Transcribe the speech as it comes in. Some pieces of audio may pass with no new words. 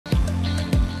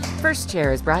First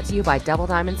Chair is brought to you by Double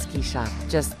Diamond Ski Shop,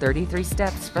 just 33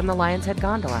 steps from the Lion's Head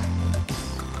Gondola.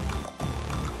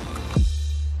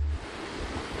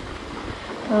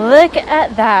 Look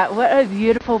at that. What a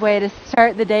beautiful way to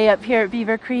start the day up here at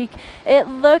Beaver Creek. It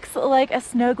looks like a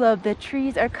snow globe. The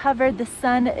trees are covered, the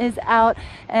sun is out,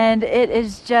 and it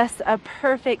is just a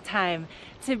perfect time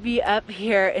to be up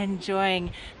here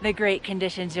enjoying the great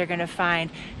conditions you're gonna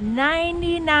find.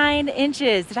 99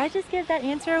 inches. Did I just give that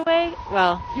answer away?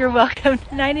 Well, you're welcome.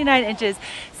 99 inches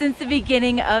since the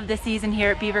beginning of the season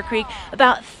here at Beaver Creek.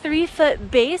 About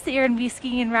 3-foot base that you're gonna be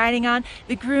skiing and riding on.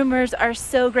 The groomers are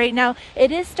so great. Now,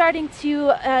 it is starting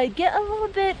to get a little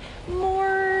bit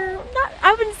more,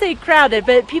 I wouldn't say crowded,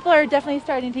 but people are definitely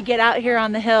starting to get out here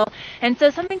on the hill. And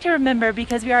so something to remember,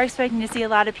 because we are expecting to see a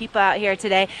lot of people out here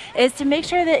today, is to make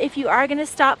sure that if you are going to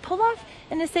stop, pull off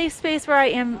in a safe space where I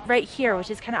am right here,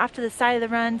 which is kind of off to the side of the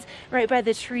runs, right by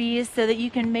the trees, so that you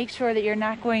can make sure that you're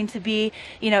not going to be,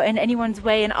 in anyone's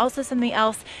way. And also something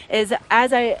else is,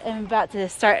 as I am about to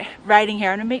start riding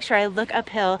here, I'm gonna make sure I look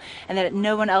uphill and that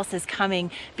no one else is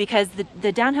coming, because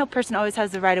the downhill person always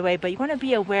has the right of way, but you want to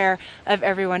be aware of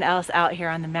everyone else out here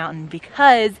on the mountain,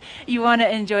 because you want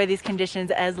to enjoy these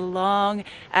conditions as long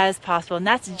as possible. And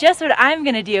that's just what I'm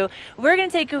gonna do. We're gonna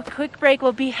take a quick break.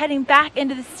 We'll be heading back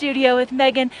into the studio with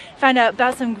Megan, find out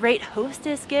about some great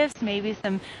hostess gifts, maybe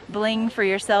some bling for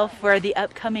yourself for the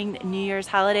upcoming New Year's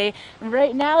holiday.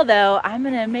 Right now though, I'm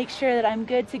gonna make sure that I'm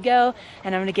good to go,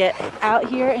 and I'm gonna get out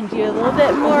here and do a little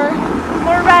bit more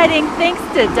riding, thanks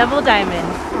to Double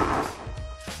Diamond.